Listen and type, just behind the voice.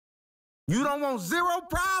You don't want zero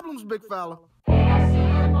problems, big fella.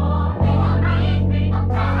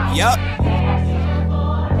 Yup.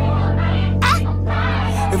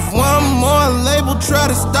 If one more label try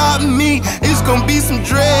to stop me, it's gonna be some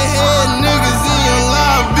dreadhead niggas in your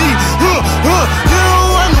lobby. You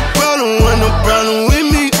don't want no problem with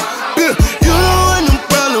me. You don't want no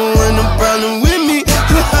problem with me.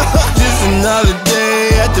 Just another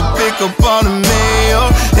day at the pick up on the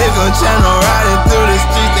mail. They gon' channel riding through the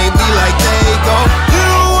streets, they be like deyto. You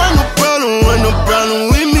don't want no problem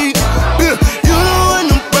with me. You don't want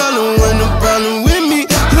no problem with me.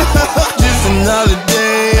 Just another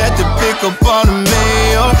day at the pick up on the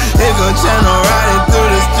mail. They gon' channel riding through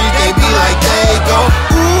the streets, they be like deyto.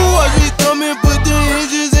 Ooh, I just come and put the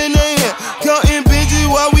hinges in their hand. Counting bitches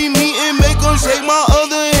while we meet and make them shake my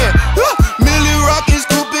other hand. Millie rockin',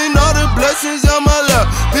 scooping all the blessings on my lap.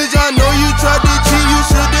 Bitch, I know you tried to cheat, you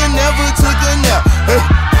should've never took a nap. Hey,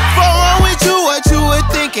 fuck wrong with you, what you were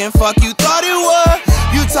thinking? Fuck you thought it was.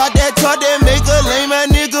 You talk that make a lame ass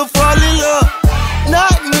nigga fall in love.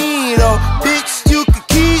 Not me though, bitch, you could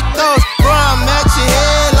keep those. Bro, I'm at your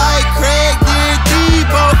head like Craig did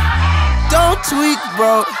Debo. Don't tweak,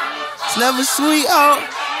 bro, it's never sweet out.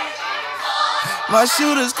 My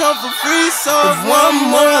shooters come for free, so if one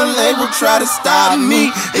more label try to stop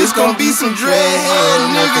me, it's gonna be some dreadhead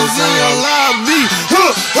niggas in your lobby.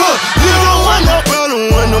 You don't want no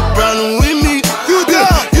problem with me. You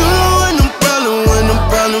don't want no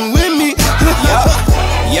problem with me.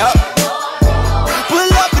 Yup.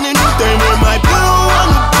 Pull up in a new thing, it might be. You don't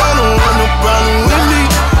want no problem with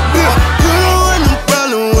me. You don't want no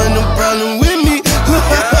problem with me.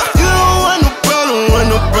 You don't want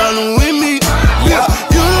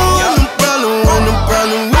no problem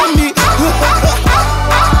with me.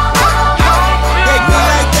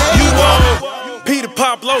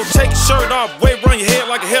 Pop low, take your shirt off, wave around your head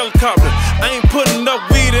like a helicopter. I ain't putting up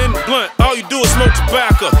weed in the blunt, all you do is smoke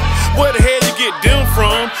tobacco. Where the hell you get them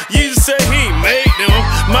from? Jesus said he ain't made them.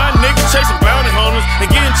 My nigga chasing bounty hunters and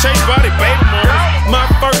getting chased by their baby mamas. My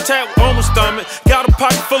first tap on my stomach, got a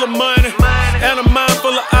pocket full of money and a mind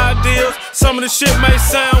full of ideas. Some of the shit may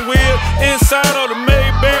sound weird. Inside of the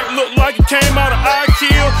Maybach look like it came out of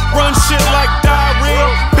IKEA. Run shit like diarrhea,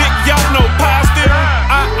 big yacht, no pie still.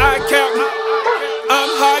 I captain, I'm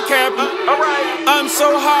high capping, I'm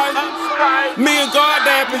so high, me and God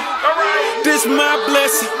dapping. This my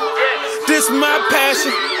blessing, this my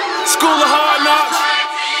passion. School of hard knocks,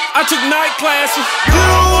 I took night classes. You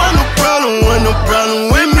don't want no problem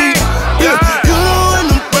with me. You don't want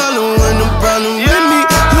no problem with me.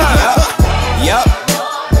 Yup.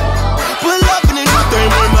 Pull up in a new thing,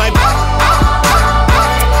 it might be.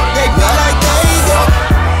 They be like deyto.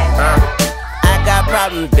 I got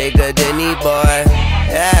problems bigger than these boys.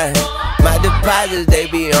 Yeah, my deposits, they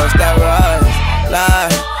be on steroids.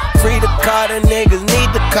 Lord, free the Carter, niggas need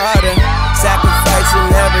the Carter.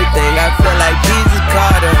 Sacrificing everything, I feel like Jesus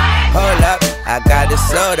Carter. Hold up, I got it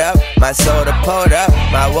sold up, my soda pulled up,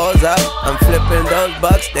 my woes up. I'm flipping those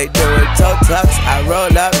bucks, they doing toe tucks. I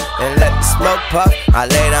roll up and let the smoke puff,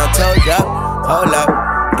 I lay down toes up. Hold up,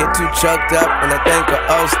 get too choked up when I think of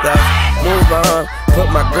old stuff. Move on,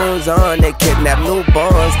 put my goons on, they kidnap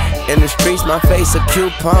newborns. In the streets, my face a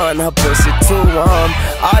coupon, her pussy too warm.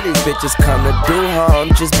 All these bitches come to do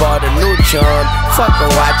harm, just bought a new charm. Fuck a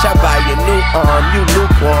watch, I buy your new arm, you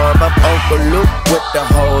lukewarm. I'm Uncle Luke with the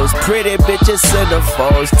hoes, pretty bitches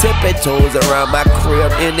centerfolds. Tipping toes around my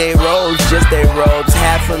crib in they robes, just they robes.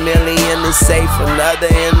 $500,000 in the safe,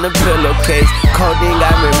 another in the pillowcase. Codeine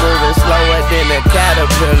got me moving slower than a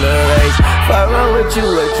caterpillar race. Fuck wrong with you,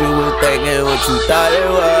 what you was thinking, what you thought it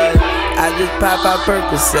was. I just pop out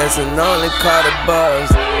Percocets and only call the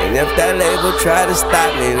buzz. And if that label try to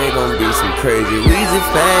stop me, they gon' be some crazy Weezy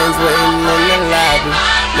fans waiting in the lobby.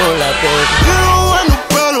 No lie, baby. You don't want no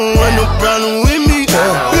problem with me. You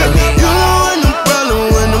don't want no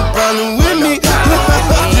problem with me.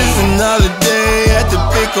 Just another day at the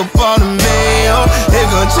pick up on the mail. They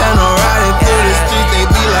gon' channel riding.